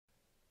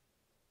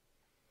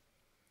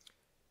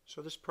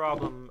So this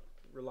problem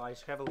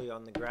relies heavily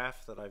on the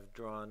graph that I've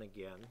drawn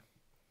again,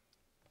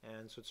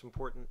 and so it's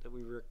important that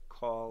we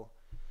recall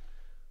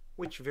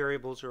which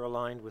variables are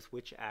aligned with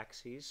which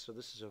axes. So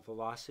this is a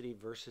velocity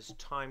versus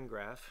time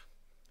graph,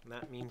 and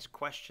that means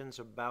questions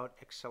about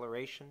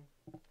acceleration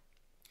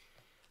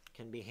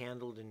can be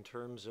handled in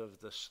terms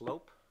of the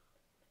slope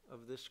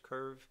of this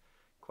curve,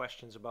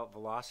 questions about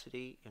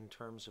velocity in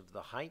terms of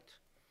the height,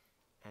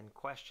 and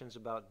questions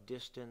about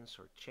distance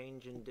or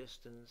change in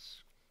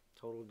distance,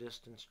 total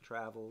distance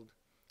traveled,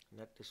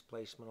 net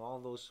displacement, all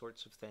those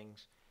sorts of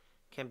things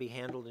can be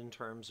handled in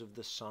terms of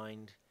the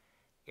signed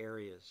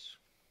areas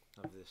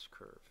of this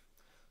curve.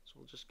 So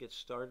we'll just get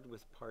started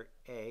with part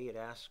A. It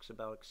asks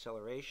about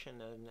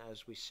acceleration, and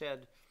as we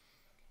said,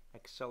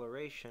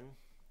 acceleration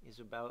is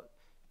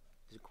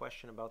a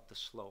question about the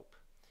slope.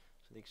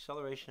 So the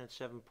acceleration at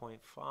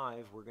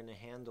 7.5 we're going to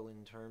handle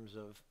in terms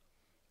of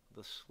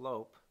the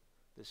slope,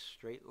 this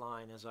straight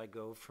line as I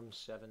go from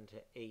 7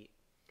 to 8.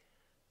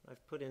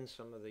 I've put in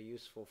some of the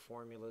useful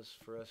formulas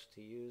for us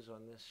to use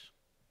on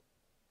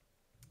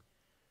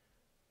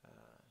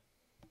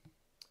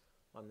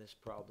this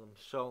problem.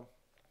 So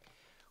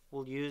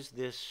we'll use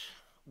this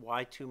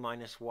y2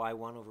 minus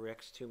y1 over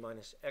x2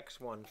 minus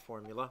x1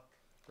 formula,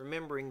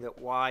 remembering that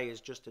y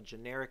is just a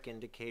generic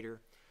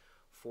indicator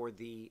for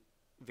the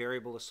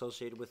variable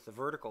associated with the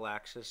vertical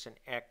axis and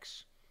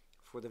x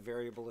for the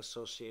variable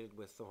associated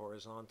with the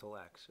horizontal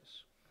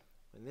axis.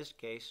 In this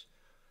case,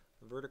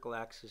 the vertical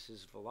axis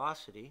is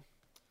velocity,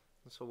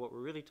 and so what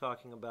we're really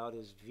talking about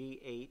is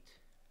v8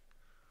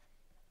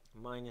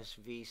 minus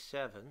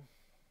v7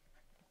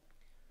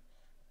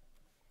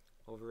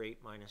 over 8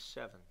 minus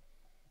 7.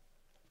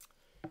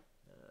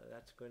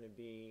 That's going to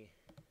be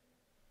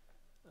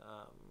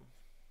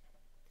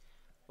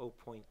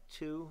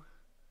 0.2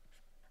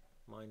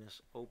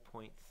 minus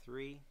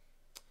 0.3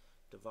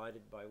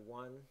 divided by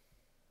 1.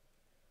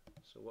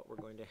 So what we're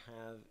going to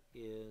have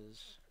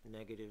is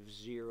negative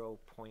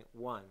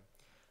 0.1.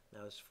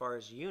 Now as far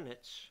as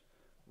units,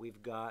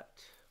 we've got,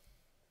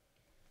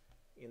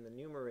 in the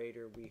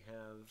numerator we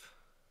have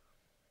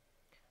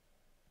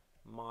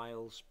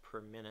miles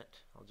per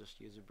minute. I'll just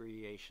use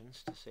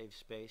abbreviations to save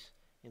space.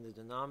 In the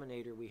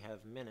denominator we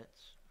have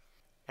minutes.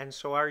 And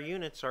so our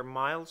units are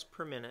miles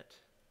per minute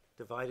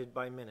divided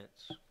by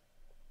minutes.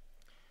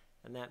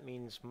 And that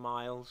means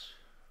miles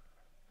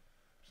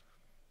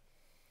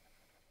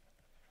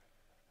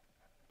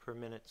per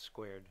minute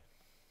squared.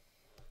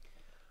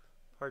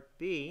 Part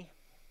B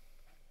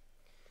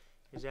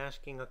is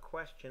asking a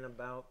question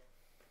about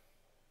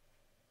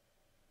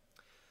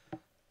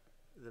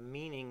the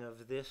meaning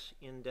of this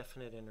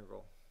indefinite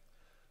integral.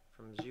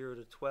 From 0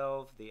 to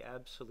 12, the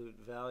absolute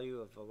value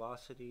of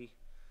velocity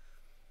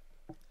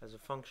as a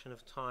function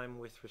of time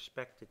with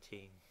respect to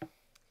t.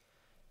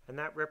 And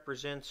that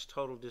represents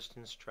total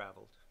distance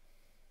traveled.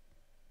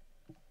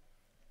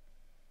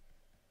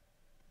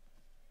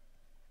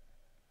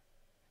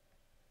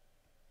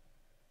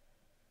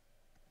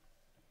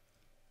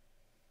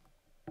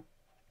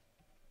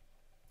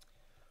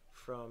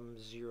 From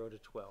 0 to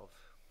 12.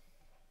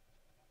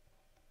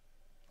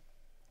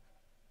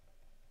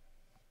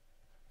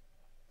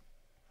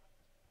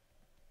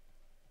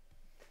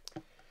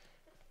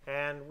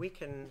 And we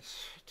can,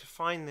 to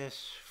find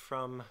this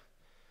from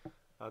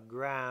a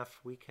graph,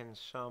 we can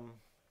sum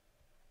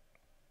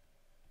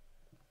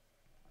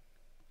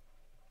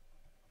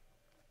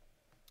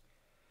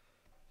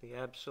the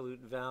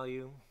absolute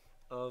value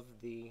of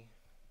the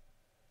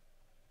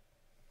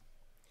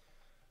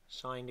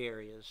signed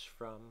areas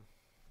from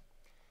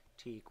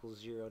t equals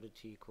 0 to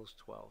t equals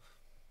 12.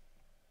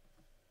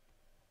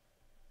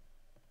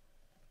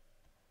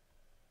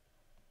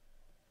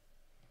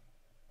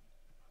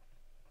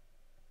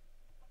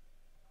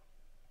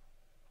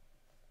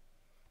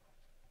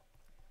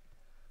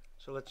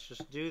 So let's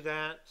just do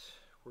that.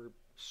 We're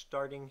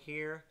starting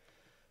here.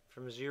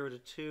 From 0 to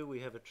 2,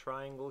 we have a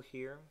triangle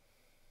here.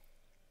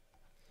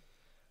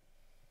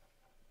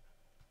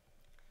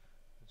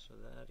 So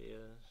that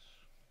is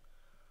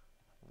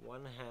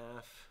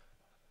 1/2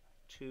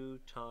 2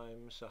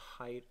 times a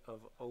height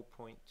of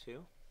 0.2.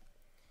 And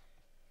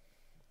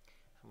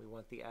we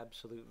want the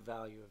absolute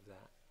value of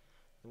that.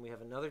 Then we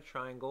have another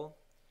triangle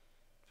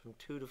from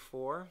 2 to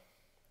 4.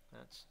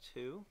 That's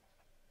 2.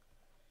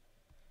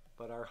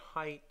 But our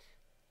height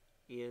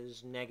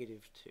is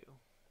negative 2,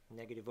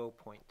 negative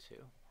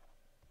 0.2.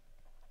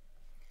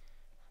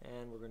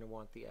 And we're going to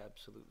want the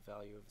absolute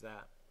value of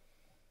that.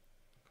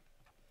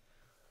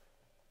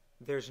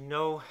 There's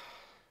no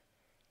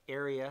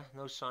area,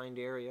 no signed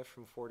area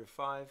from 4 to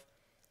 5.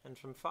 And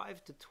from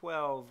 5 to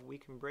 12, we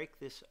can break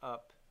this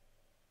up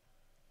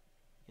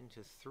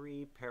into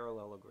 3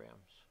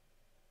 parallelograms.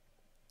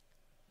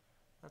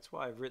 That's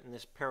why I've written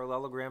this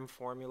parallelogram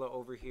formula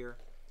over here.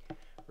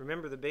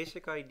 Remember, the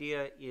basic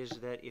idea is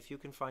that if you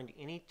can find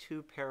any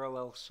two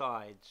parallel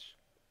sides,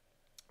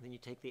 then you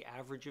take the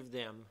average of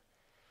them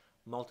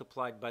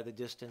multiplied by the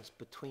distance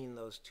between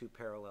those two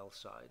parallel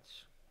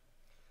sides.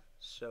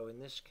 So in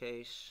this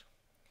case,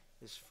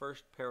 this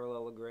first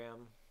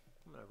parallelogram,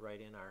 I'm going to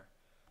write in our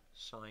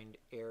signed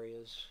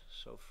areas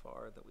so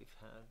far that we've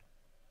had.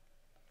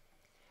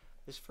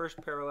 This first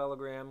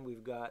parallelogram,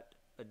 we've got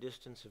a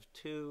distance of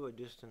 2, a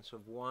distance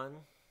of 1.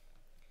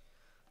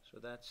 So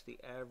that's the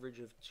average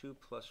of 2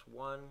 plus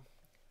 1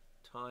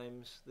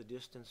 times the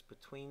distance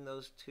between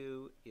those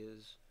two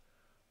is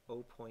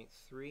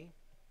 0.3.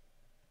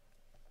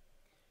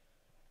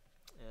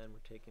 And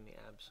we're taking the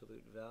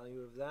absolute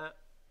value of that.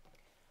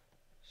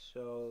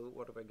 So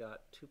what have I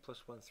got? 2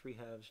 plus 1, 3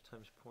 halves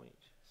times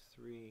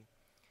 0.3.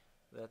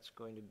 That's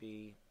going to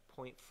be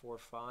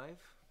 0.45.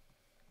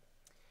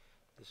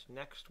 This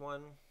next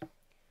one,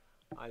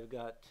 I've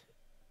got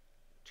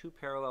two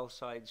parallel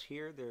sides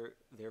here.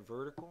 They're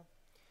vertical.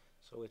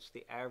 So it's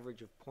the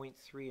average of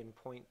 0.3 and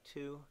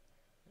 0.2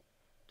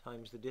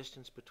 times the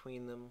distance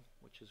between them,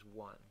 which is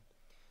 1.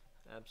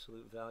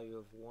 Absolute value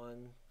of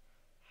 1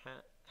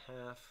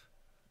 half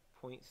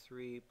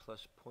 0.3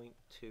 plus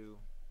 0.2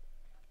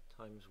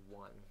 times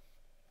 1.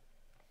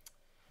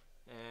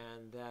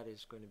 And that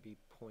is going to be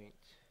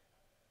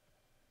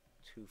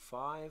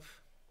 0.25.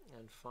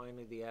 And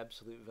finally, the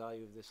absolute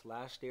value of this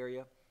last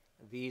area.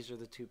 These are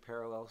the two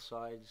parallel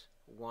sides.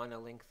 One a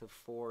length of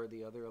 4,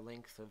 the other a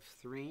length of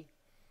 3.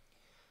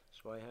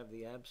 So I have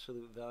the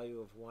absolute value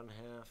of 1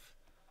 half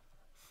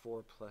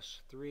 4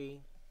 plus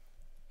 3.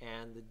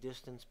 And the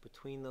distance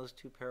between those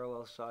two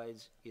parallel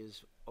sides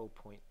is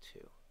 0.2.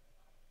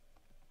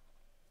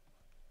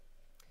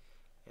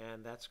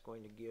 And that's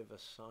going to give a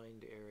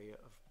signed area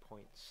of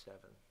 0.7.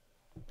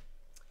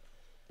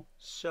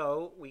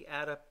 So we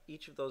add up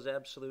each of those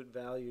absolute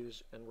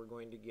values and we're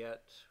going to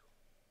get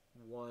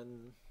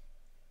 1.2,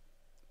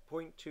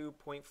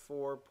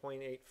 0.4,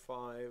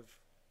 0.85,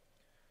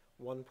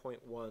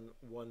 1.1,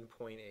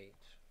 1.8.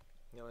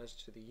 Now as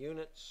to the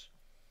units,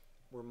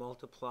 we're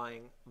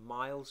multiplying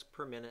miles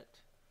per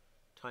minute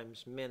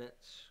times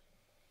minutes.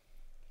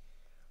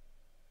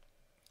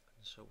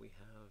 And so we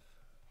have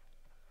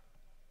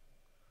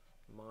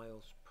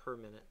miles per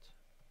minute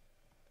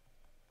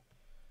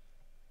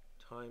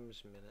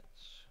times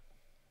minutes.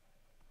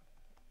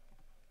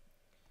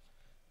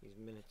 These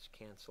minutes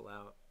cancel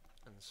out,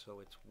 and so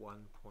it's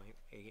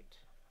 1.8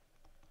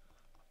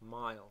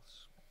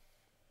 miles.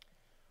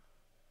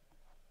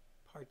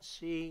 Part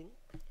C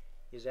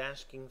is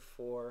asking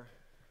for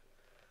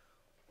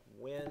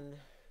when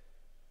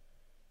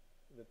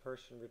the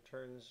person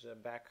returns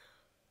back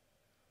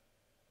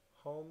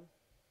home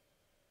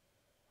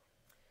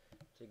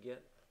to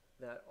get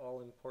that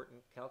all-important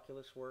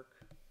calculus work.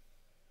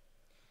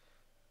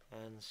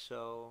 And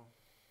so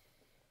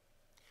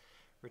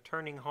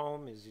returning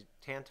home is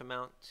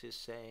tantamount to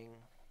saying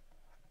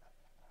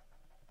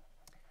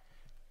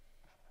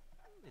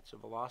it's a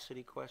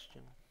velocity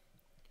question.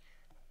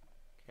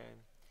 Okay,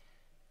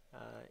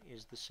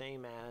 is the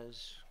same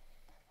as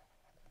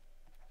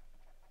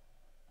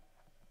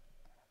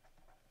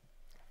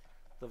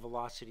the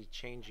velocity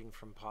changing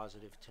from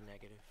positive to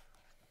negative.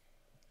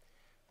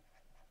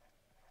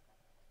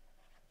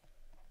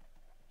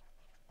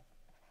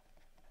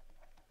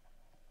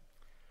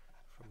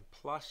 From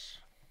plus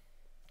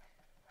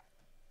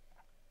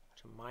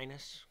to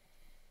minus.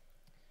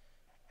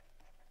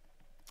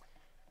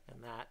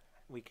 And that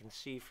we can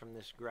see from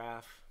this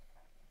graph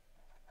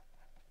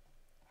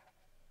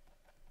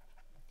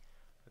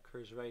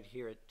occurs right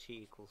here at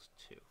t equals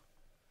 2.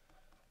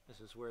 This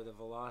is where the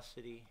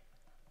velocity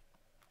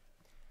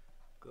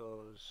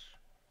goes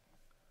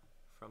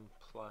from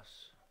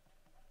plus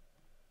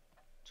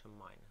to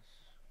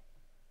minus.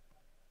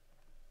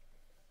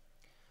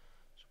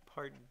 So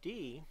part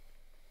D,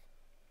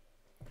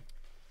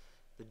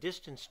 the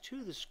distance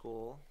to the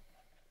school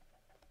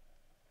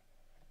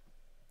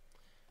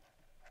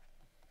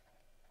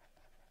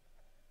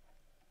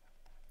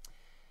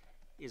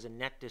is a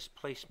net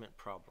displacement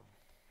problem.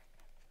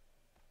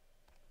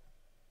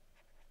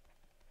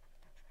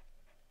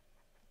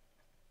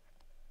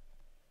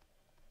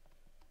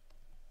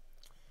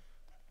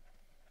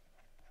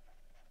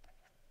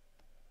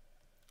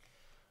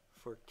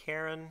 For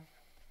Karen,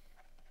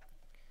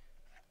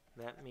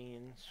 that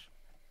means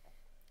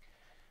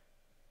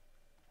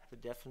the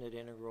definite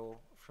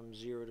integral from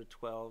 0 to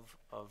 12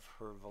 of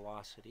her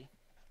velocity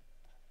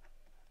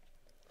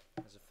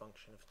as a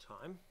function of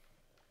time.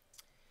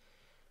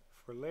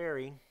 For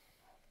Larry,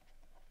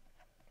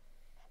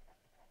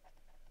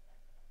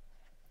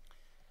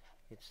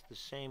 it's the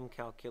same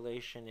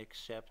calculation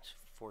except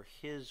for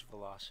his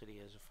velocity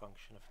as a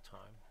function of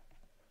time.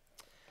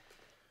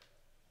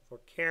 For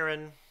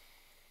Karen,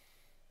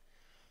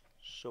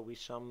 so we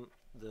sum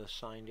the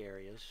signed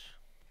areas.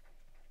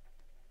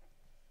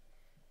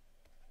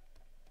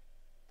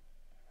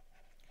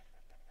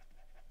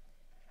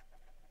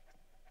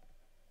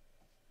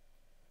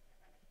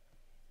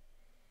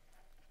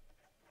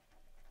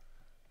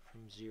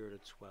 From 0 to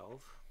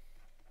 12.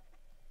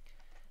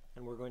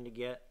 And we're going to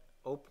get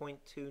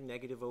 0.2,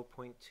 negative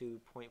 0.2,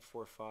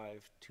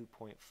 0.45,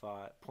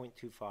 2.5,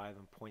 0.25,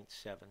 and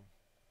 0.7.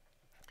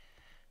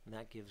 And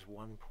that gives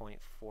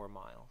 1.4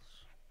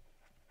 miles.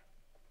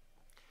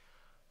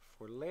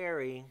 For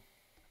Larry,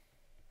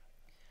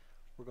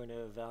 we're going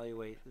to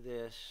evaluate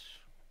this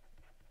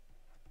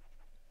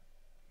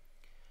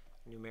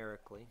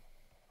numerically.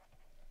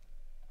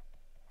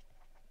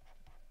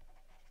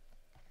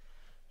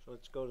 So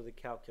let's go to the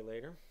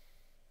calculator.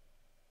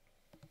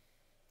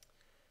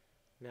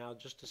 Now,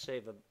 just to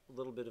save a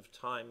little bit of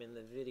time in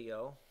the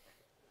video,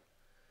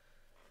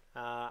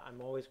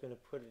 I'm always going to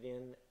put it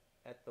in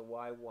at the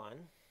y1.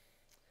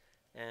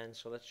 And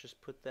so let's just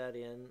put that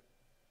in.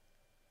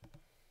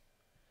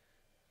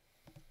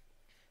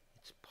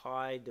 It's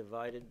pi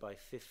divided by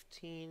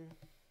 15.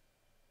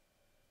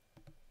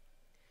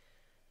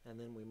 And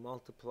then we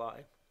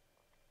multiply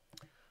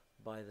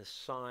by the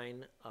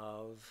sine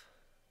of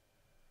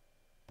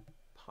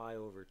pi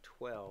over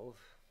 12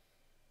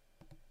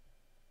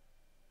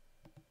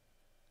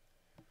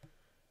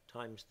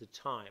 times the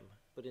time.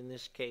 But in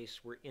this case,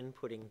 we're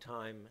inputting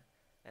time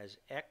as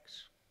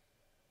x.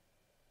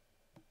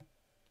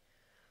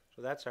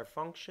 So that's our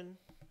function.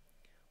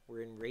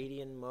 We're in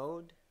radian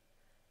mode,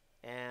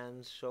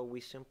 and so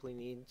we simply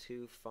need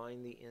to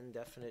find the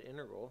indefinite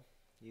integral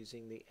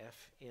using the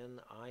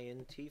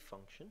f(int)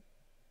 function.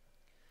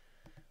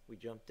 We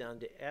jump down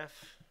to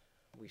f,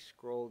 we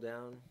scroll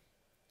down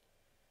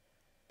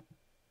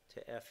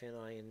to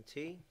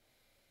f(int),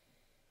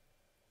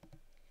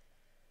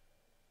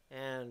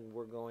 and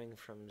we're going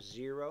from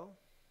 0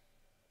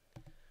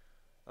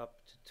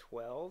 up to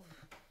 12,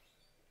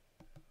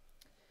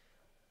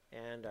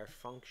 and our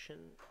function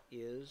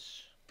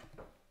is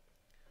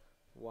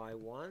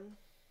y1,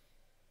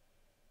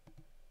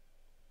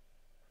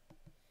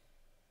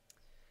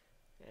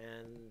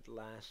 and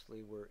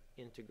lastly we're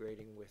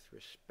integrating with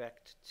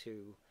respect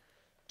to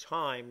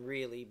time,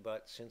 really,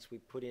 but since we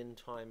put in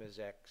time as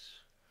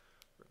x,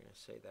 we're going to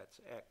say that's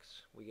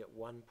x. We get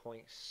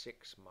 1.6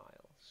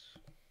 miles.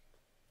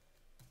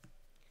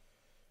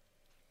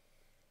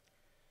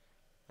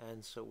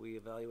 And so we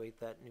evaluate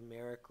that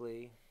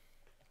numerically.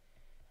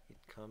 It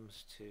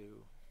comes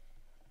to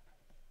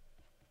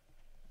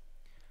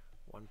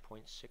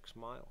 1.6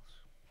 miles.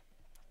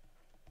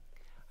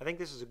 I think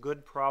this is a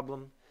good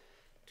problem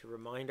to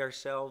remind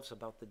ourselves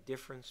about the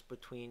difference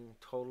between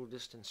total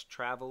distance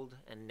traveled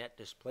and net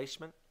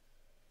displacement.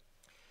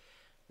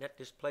 Net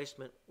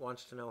displacement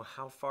wants to know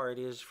how far it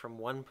is from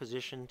one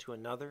position to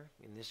another,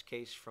 in this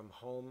case from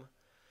home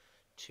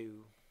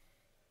to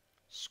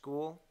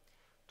school.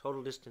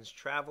 Total distance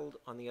traveled,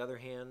 on the other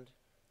hand,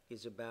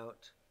 is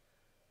about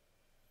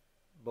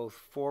both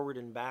forward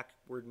and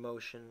backward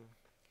motion,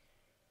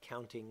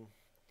 counting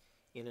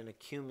in an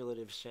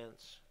accumulative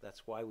sense.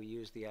 That's why we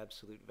use the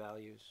absolute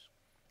values.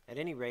 At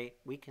any rate,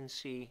 we can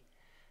see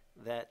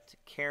that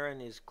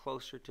Karen is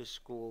closer to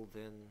school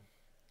than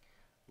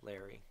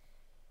Larry.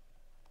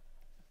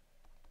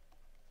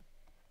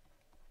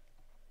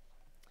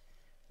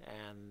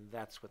 And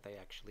that's what they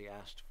actually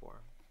asked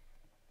for.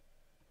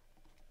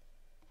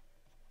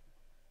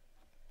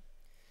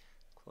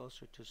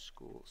 Closer to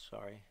school,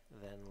 sorry,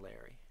 than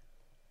Larry.